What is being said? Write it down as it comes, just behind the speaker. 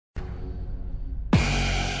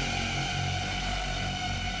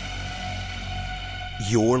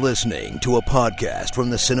You're listening to a podcast from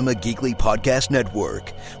the Cinema Geekly Podcast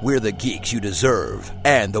Network. We're the geeks you deserve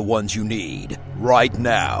and the ones you need right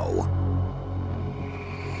now.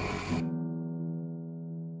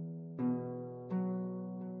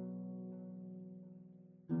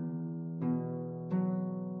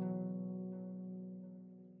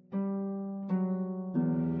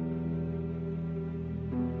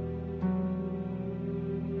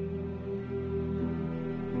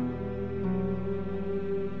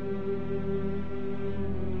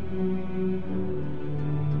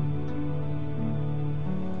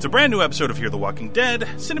 It's a brand new episode of Hear the Walking Dead,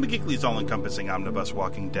 Cinema Geekly's all-encompassing omnibus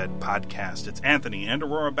Walking Dead podcast. It's Anthony and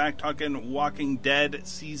Aurora back talking Walking Dead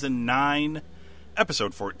Season 9,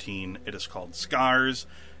 Episode 14. It is called Scars.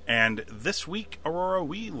 And this week, Aurora,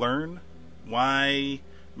 we learn why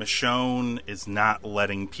Michonne is not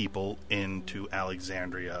letting people into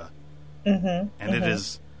Alexandria. And it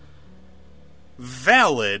is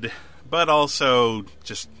valid, but also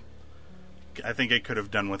just, I think it could have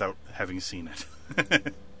done without having seen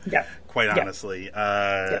it. Yeah. Quite honestly.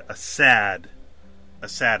 A sad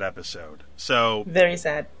episode. So very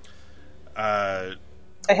sad. I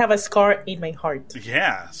have a scar in my heart.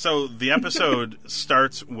 Yeah. So the episode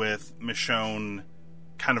starts with Michonne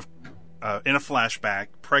kind of in a flashback,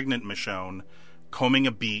 pregnant Michonne, combing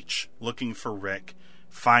a beach, looking for Rick,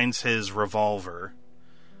 finds his revolver,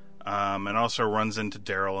 and also runs into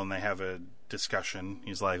Daryl, and they have a discussion.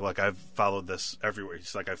 He's like, look, I've followed this everywhere.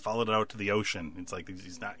 He's like, I followed it out to the ocean. It's like,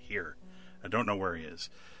 he's not here. I don't know where he is.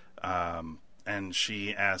 And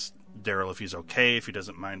she asked Daryl if he's okay, if he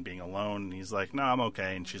doesn't mind being alone. And he's like, no, I'm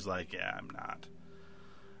okay. And she's like, yeah, I'm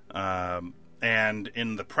not. And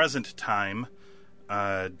in the present time,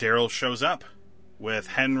 Daryl shows up with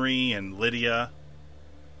Henry and Lydia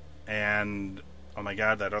and, oh my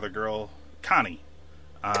God, that other girl, Connie.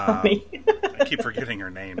 I keep forgetting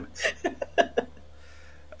her name.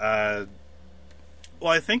 Well,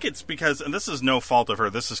 I think it's because, and this is no fault of her,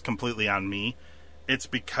 this is completely on me, it's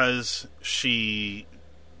because she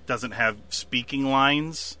doesn't have speaking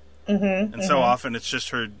lines, and so often it's just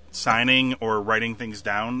her signing or writing things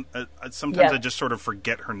down. Sometimes I just sort of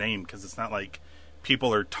forget her name, because it's not like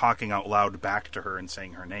people are talking out loud back to her and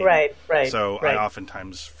saying her name. Right. So I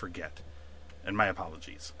oftentimes forget, and my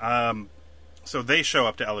apologies. So they show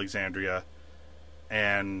up to Alexandria,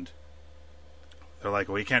 and they're like,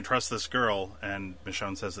 well, we can't trust this girl. And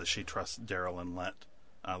Michonne says that she trusts Daryl and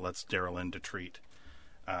lets Daryl in to treat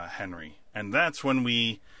Henry. And that's when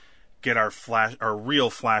we get our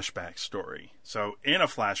real flashback story. So in a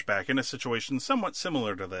flashback, in a situation somewhat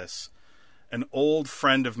similar to this, an old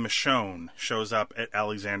friend of Michonne shows up at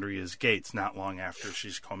Alexandria's gates not long after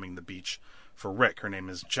she's combing the beach for Rick. Her name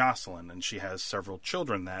is Jocelyn, and she has several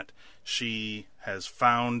children that she has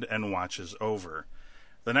found and watches over.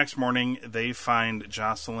 The next morning, they find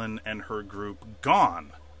Jocelyn and her group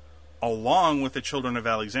gone, along with the children of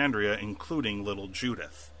Alexandria, including little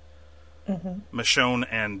Judith. Michonne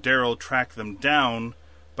and Daryl track them down,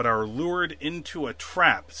 but are lured into a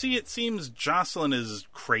trap. See, it seems Jocelyn is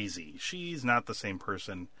crazy. She's not the same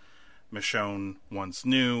person Michonne once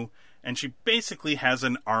knew, and she basically has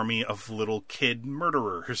an army of little kid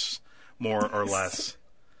murderers, more or less.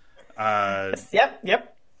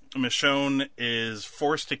 Yep. Michonne is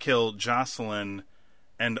forced to kill Jocelyn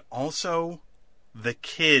and also the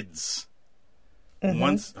kids.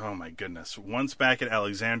 Once back at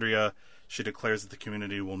Alexandria, she declares that the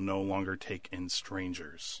community will no longer take in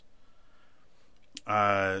strangers.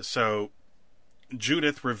 So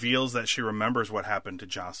Judith reveals that she remembers what happened to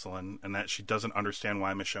Jocelyn and that she doesn't understand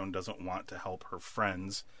why Michonne doesn't want to help her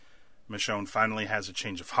friends. Michonne finally has a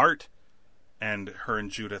change of heart, and her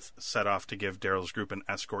and Judith set off to give Daryl's group an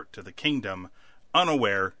escort to the kingdom,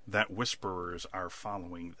 unaware that whisperers are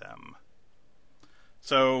following them.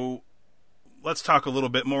 So let's talk a little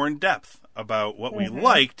bit more in depth about what we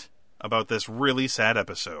liked about this really sad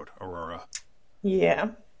episode, Aurora. Yeah.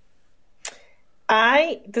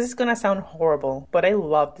 This is going to sound horrible, but I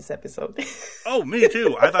love this episode. Oh, me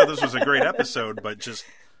too. I thought this was a great episode, but just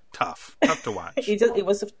tough to watch. It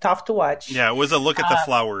was tough to watch. Yeah, it was a look at the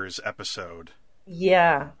flowers episode.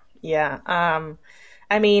 Yeah.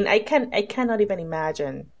 I mean, I cannot even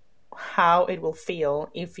imagine how it will feel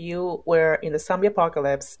if you were in the zombie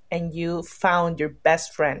apocalypse and you found your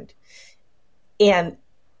best friend, and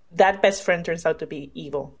that best friend turns out to be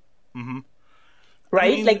evil.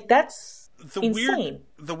 Right? I mean, like, that's insane.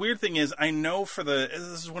 The weird thing is, I know this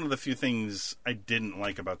is one of the few things I didn't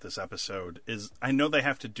like about this episode, is I know they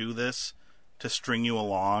have to do this to string you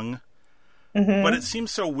along, but it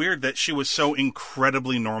seems so weird that she was so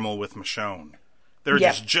incredibly normal with Michonne. They're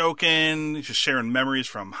just joking, just sharing memories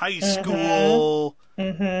from high school.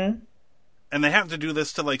 Mm-hmm. And they have to do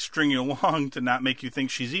this to, like, string you along to not make you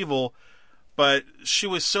think she's evil. But she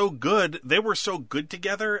was so good. They were so good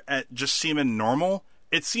together at just seeming normal.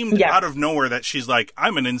 It seemed out of nowhere that she's like,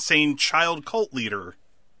 I'm an insane child cult leader,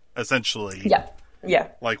 essentially. Yeah. Yeah.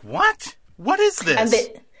 Like, what? What is this? And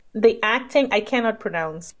the acting, I cannot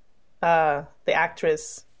pronounce the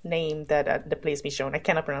actress name that plays Michonne. I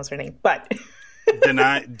cannot pronounce her name, but...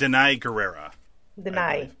 Denai Guerrera.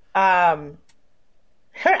 Denai.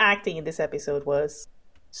 Her acting in this episode was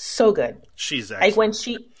so good. She's excellent.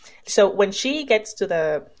 Like when she gets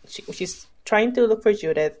to she's trying to look for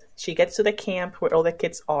Judith. She gets to the camp where all the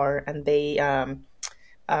kids are, and they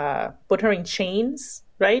put her in chains,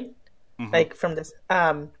 right? Mm-hmm. Like from this,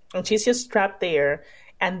 and she's just trapped there.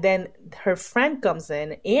 And then her friend comes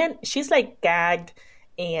in, and she's like gagged,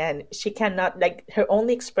 and she cannot, like, her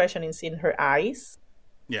only expression is in her eyes.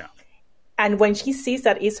 Yeah. And when she sees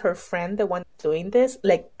that it's her friend, the one doing this,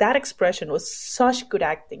 like, that expression was such good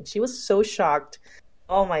acting. She was so shocked.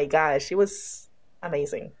 Oh my gosh, she was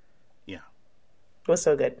amazing. Yeah. It was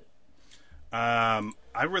so good. I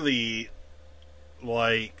really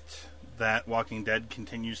liked that Walking Dead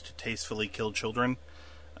continues to tastefully kill children.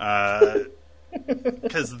 Because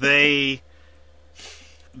they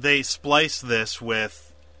splice this with,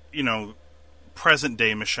 you know, present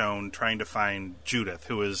day Michonne trying to find Judith,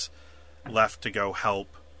 who is left to go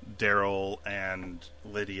help Daryl and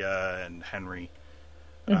Lydia and Henry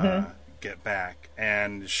get back.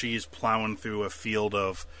 And she's plowing through a field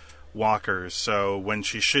of walkers. So when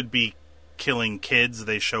she should be killing kids,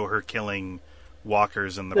 they show her killing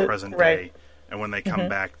walkers in the present day. And when they come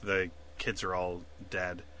back, the kids are all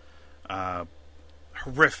dead.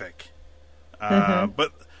 Horrific.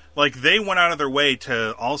 But, like, they went out of their way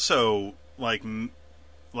to also, like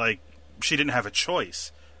she didn't have a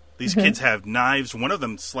choice. These kids have knives. One of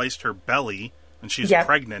them sliced her belly, and she's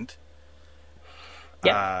pregnant.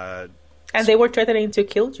 Yeah. And they were threatening to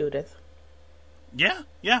kill Judith. Yeah.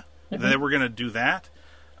 They were going to do that.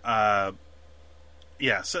 Yeah,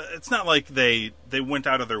 so it's not like they went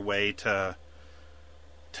out of their way to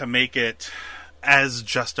make it as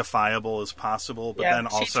justifiable as possible, but then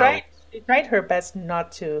also... She tried her best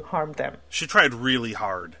not to harm them. She tried really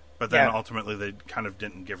hard, but then ultimately they kind of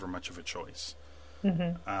didn't give her much of a choice.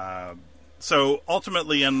 So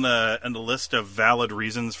ultimately in the list of valid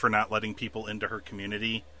reasons for not letting people into her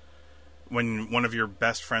community, when one of your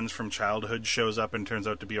best friends from childhood shows up and turns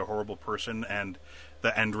out to be a horrible person, and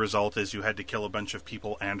the end result is you had to kill a bunch of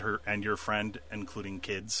people and your friend, including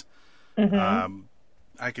kids,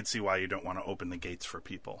 I could see why you don't want to open the gates for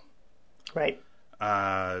people. Right.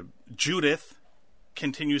 Judith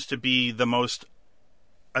continues to be the most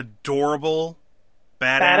adorable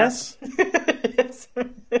badass. Yes.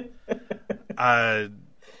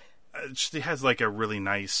 She has like a really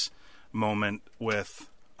nice moment with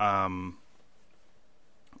like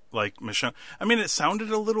Michonne. I mean, it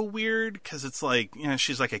sounded a little weird because it's like, you know,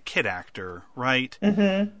 she's like a kid actor, right?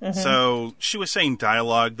 So she was saying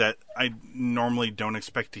dialogue that I normally don't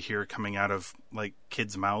expect to hear coming out of like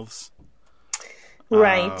kids' mouths.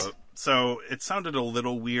 Right. So it sounded a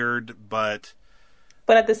little weird, but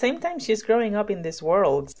at the same time, she's growing up in this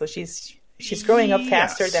world, so she's growing up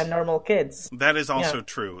faster than normal kids. That is also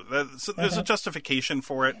true. So there's a justification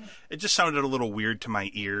for it. It just sounded a little weird to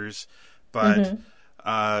my ears, but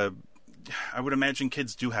I would imagine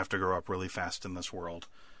kids do have to grow up really fast in this world.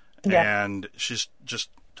 Yeah. And she's just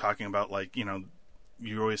talking about, like, you know,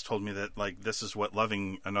 you always told me that, like, this is what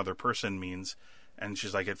loving another person means. And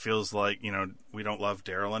she's like, it feels like, you know, we don't love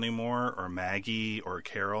Daryl anymore, or Maggie, or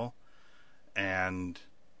Carol. And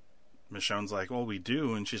Michonne's like, well, we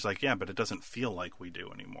do. And she's like, yeah, but it doesn't feel like we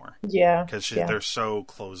do anymore. Yeah. Because they're so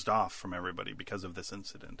closed off from everybody because of this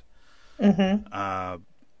incident.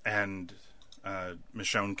 And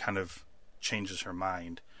Michonne kind of changes her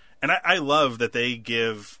mind. And I love that they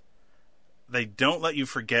don't let you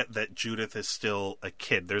forget that Judith is still a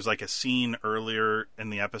kid. There's like a scene earlier in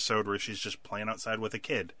the episode where she's just playing outside with a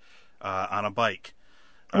kid on a bike.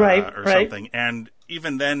 Or something. And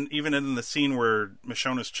even then, even in the scene where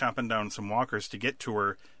Michonne is chopping down some walkers to get to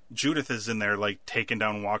her, Judith is in there, like, taking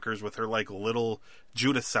down walkers with her, like, little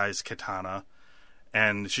Judith-sized katana.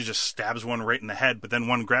 And she just stabs one right in the head, but then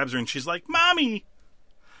one grabs her and she's like, Mommy!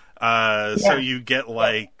 So you get,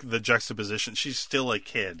 like, the juxtaposition. She's still a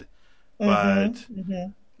kid, but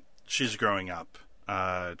she's growing up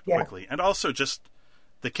quickly. And also just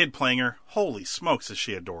the kid playing her, holy smokes, is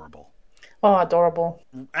she adorable. Oh, adorable.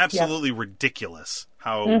 Absolutely ridiculous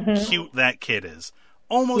how cute that kid is.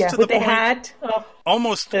 almost to the with the point, hat. Oh,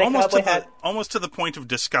 almost the cowboy hat. almost to the point of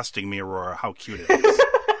disgusting me, Aurora. How cute it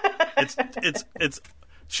is! it's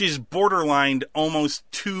she's borderline almost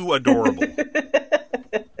too adorable.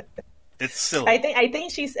 It's silly. I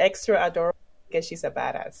think she's extra adorable because she's a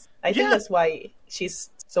badass. I think that's why she's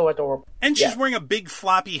so adorable. And she's wearing a big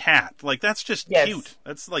floppy hat. Like, that's just cute.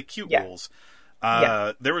 That's like cute rules.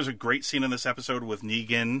 There was a great scene in this episode with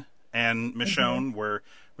Negan and Michonne where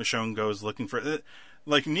Michonne goes looking for...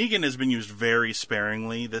 Like, Negan has been used very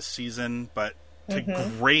sparingly this season, but to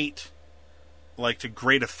great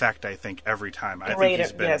effect, I think, every time. I think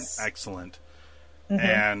he's been excellent.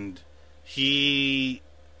 And he...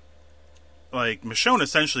 Like, Michonne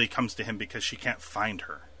essentially comes to him because she can't find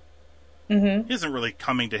her. He isn't really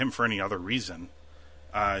coming to him for any other reason.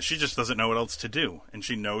 She just doesn't know what else to do. And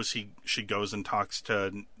she knows she goes and talks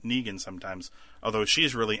to Negan sometimes. Although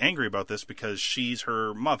she's really angry about this because she's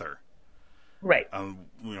her mother. Right.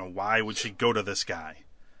 Why would she go to this guy?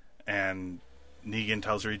 And Negan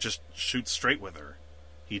tells her he just shoots straight with her.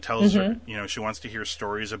 He tells her, she wants to hear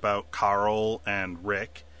stories about Carl and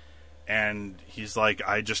Rick. And he's like,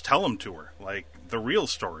 I just tell them to her. Like, the real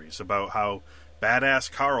stories about how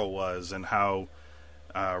badass Carl was and how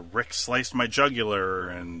Rick sliced my jugular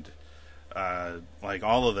and like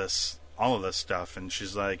all of this stuff. And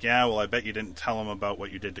she's like, yeah, well, I bet you didn't tell him about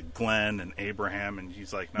what you did to Glenn and Abraham. And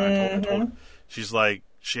he's like, no, I told her. She's like,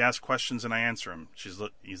 she asks questions and I answer them.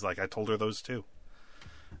 He's like, I told her those too.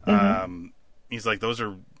 He's like, those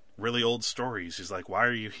are really old stories. He's like, why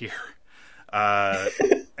are you here?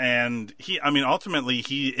 And ultimately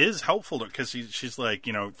he is helpful because she's like,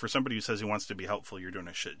 for somebody who says he wants to be helpful, you're doing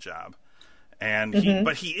a shit job. And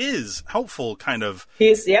he is helpful kind of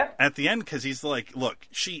at the end because he's like, look,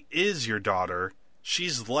 she is your daughter.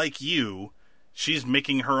 She's like you. She's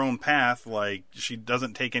making her own path. Like, she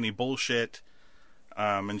doesn't take any bullshit.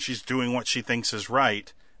 And she's doing what she thinks is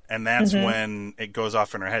right. And that's when it goes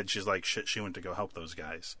off in her head. She's like, shit, she went to go help those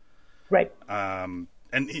guys. Right. And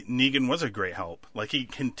Negan was a great help. Like, he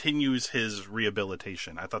continues his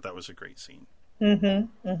rehabilitation. I thought that was a great scene.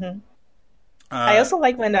 I also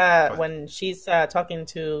like when she's talking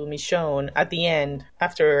to Michonne at the end,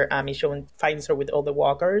 after Michonne finds her with all the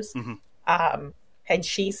walkers. And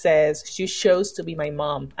she says, she chose to be my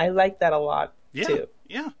mom. I like that a lot, too.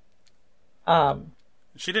 Yeah.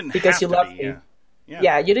 She didn't because have you to love be. me.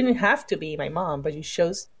 Yeah, you didn't have to be my mom, but you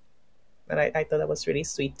chose. And I thought that was really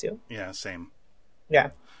sweet, too. Yeah, same.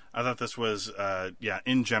 Yeah. I thought this was,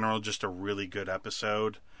 in general, just a really good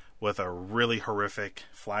episode with a really horrific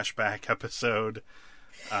flashback episode.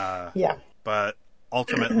 But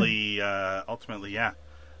ultimately, I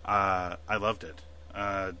loved it.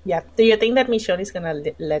 Do you think that Michonne is going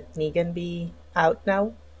to let Negan be out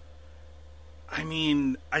now? I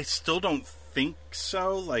mean, I still don't think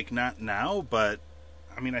so. Like, not now, but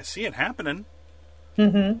I mean, I see it happening.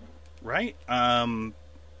 Right?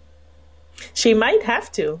 She might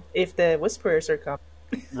have to if the Whisperers are coming.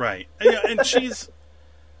 Right. Yeah, and she's...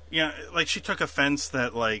 like, she took offense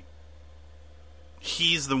that, like,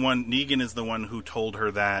 Negan is the one who told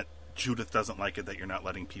her that Judith doesn't like it that you're not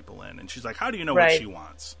letting people in. And she's like, how do you know what she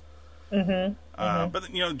wants? But,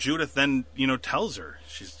 Judith then, tells her.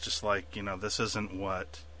 She's just like, this isn't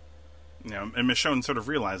what... and Michonne sort of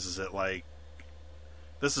realizes it, like,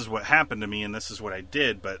 this is what happened to me and this is what I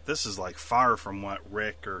did, but this is, like, far from what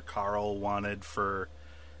Rick or Carl wanted for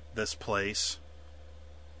this place.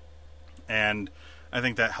 And I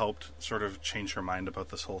think that helped sort of change her mind about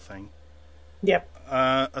this whole thing. Yep.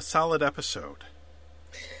 A solid episode.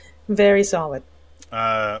 Very solid.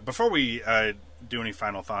 Before we do any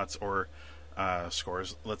final thoughts or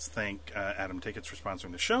scores, let's thank Adam Tickets for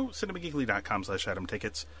sponsoring the show.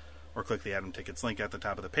 cinemageekly.com/AdamTickets, or click the Adam Tickets link at the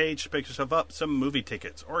top of the page to pick yourself up some movie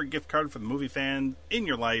tickets or a gift card for the movie fan in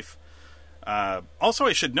your life. Also,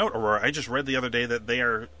 I should note, Aurora, I just read the other day that they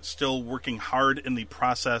are still working hard in the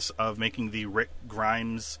process of making the Rick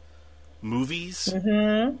Grimes movies,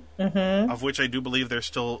 of which I do believe there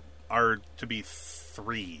still are to be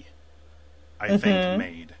 3, I think,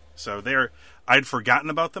 made. So I'd forgotten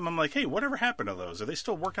about them. I'm like, hey, whatever happened to those? Are they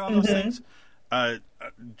still working on those things?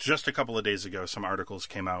 Just a couple of days ago, some articles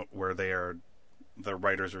came out where the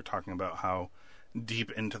writers are talking about how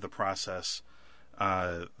deep into the process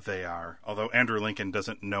they are. Although Andrew Lincoln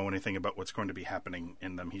doesn't know anything about what's going to be happening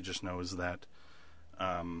in them. He just knows that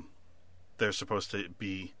they're supposed to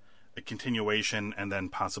be a continuation and then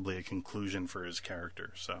possibly a conclusion for his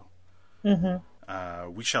character. So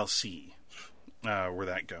we shall see where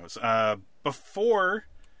that goes. Before,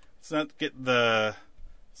 let's not get the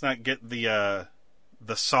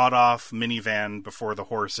sawed-off minivan before the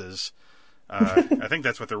horses. I think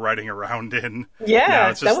that's what they're riding around in.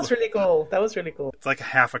 Yeah, that was really cool. It's like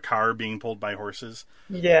half a car being pulled by horses.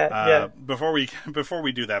 Yeah. Before we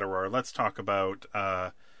do that, Aurora, let's talk about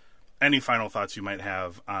any final thoughts you might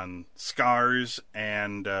have on Scars,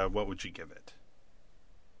 and what would you give it?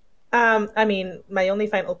 I mean, my only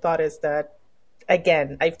final thought is that,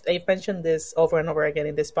 again, I've mentioned this over and over again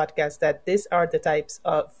in this podcast, that these are the types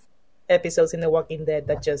of episodes in The Walking Dead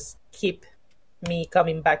that just keep me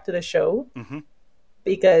coming back to the show,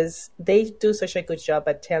 because they do such a good job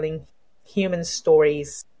at telling human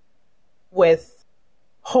stories with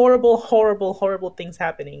horrible things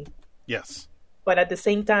happening. Yes. But at the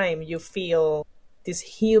same time, you feel this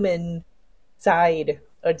human side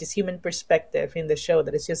or this human perspective in the show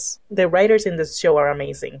that is just, the writers in this show are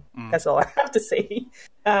amazing. That's all I have to say.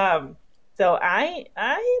 So I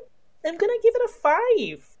am gonna give it a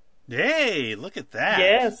 5. Yay! Look at that.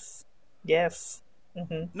 Yes.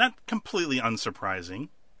 Mm-hmm. Not completely unsurprising.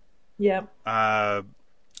 Yeah. I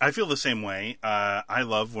feel the same way. I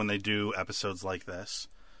love when they do episodes like this.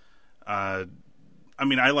 I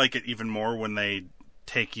mean, I like it even more when they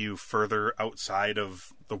take you further outside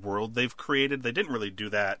of the world they've created. They didn't really do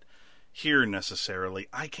that here necessarily.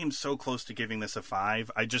 I came so close to giving this a 5.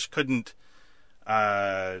 I just couldn't.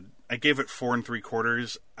 I gave it 4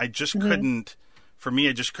 3/4. I just couldn't. For me,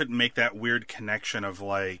 I just couldn't make that weird connection of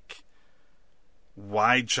like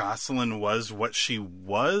why Jocelyn was what she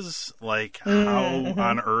was. Like, how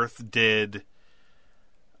on earth did.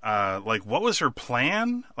 Like, what was her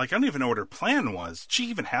plan? Like, I don't even know what her plan was. Did she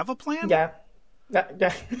even have a plan? Yeah.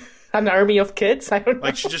 An army of kids? I don't know.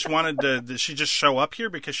 Like, she just wanted to... Did she just show up here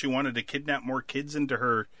because she wanted to kidnap more kids into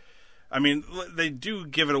her... I mean, they do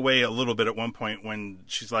give it away a little bit at one point when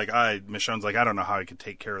she's like, Michonne's like, I don't know how I could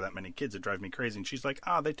take care of that many kids. It drives me crazy. And she's like,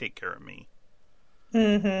 they take care of me.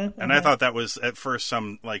 And I thought that was, at first,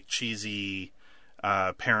 some, like, cheesy...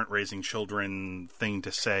 parent raising children thing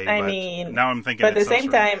to say. I mean, now I'm thinking. But at the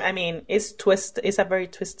same time, I mean, it's a very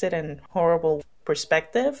twisted and horrible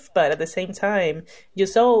perspective. But at the same time, you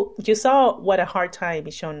saw what a hard time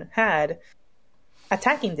Michonne had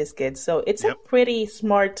attacking these kids. So it's a pretty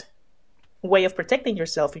smart way of protecting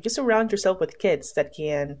yourself. You just surround yourself with kids that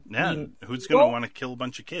can. Yeah, who's going to want to kill a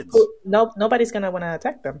bunch of kids? No, nobody's going to want to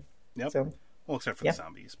attack them. Yep. So, well, except for the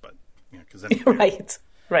zombies, but because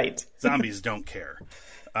Right. Zombies don't care.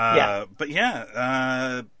 But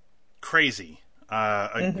crazy.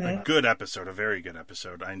 A good episode, a very good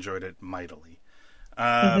episode. I enjoyed it mightily.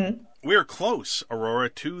 We are close, Aurora,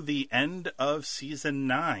 to the end of season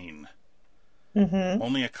 9.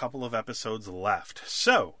 Only a couple of episodes left.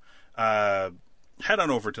 So, head on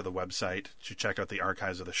over to the website to check out the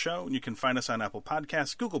archives of the show. You can find us on Apple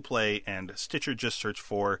Podcasts, Google Play, and Stitcher. Just search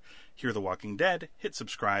for Hear the Walking Dead. Hit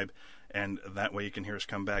subscribe. And that way you can hear us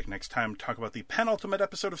come back next time, talk about the penultimate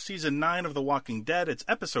episode of Season 9 of The Walking Dead. It's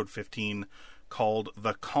episode 15, called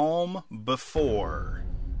The Calm Before.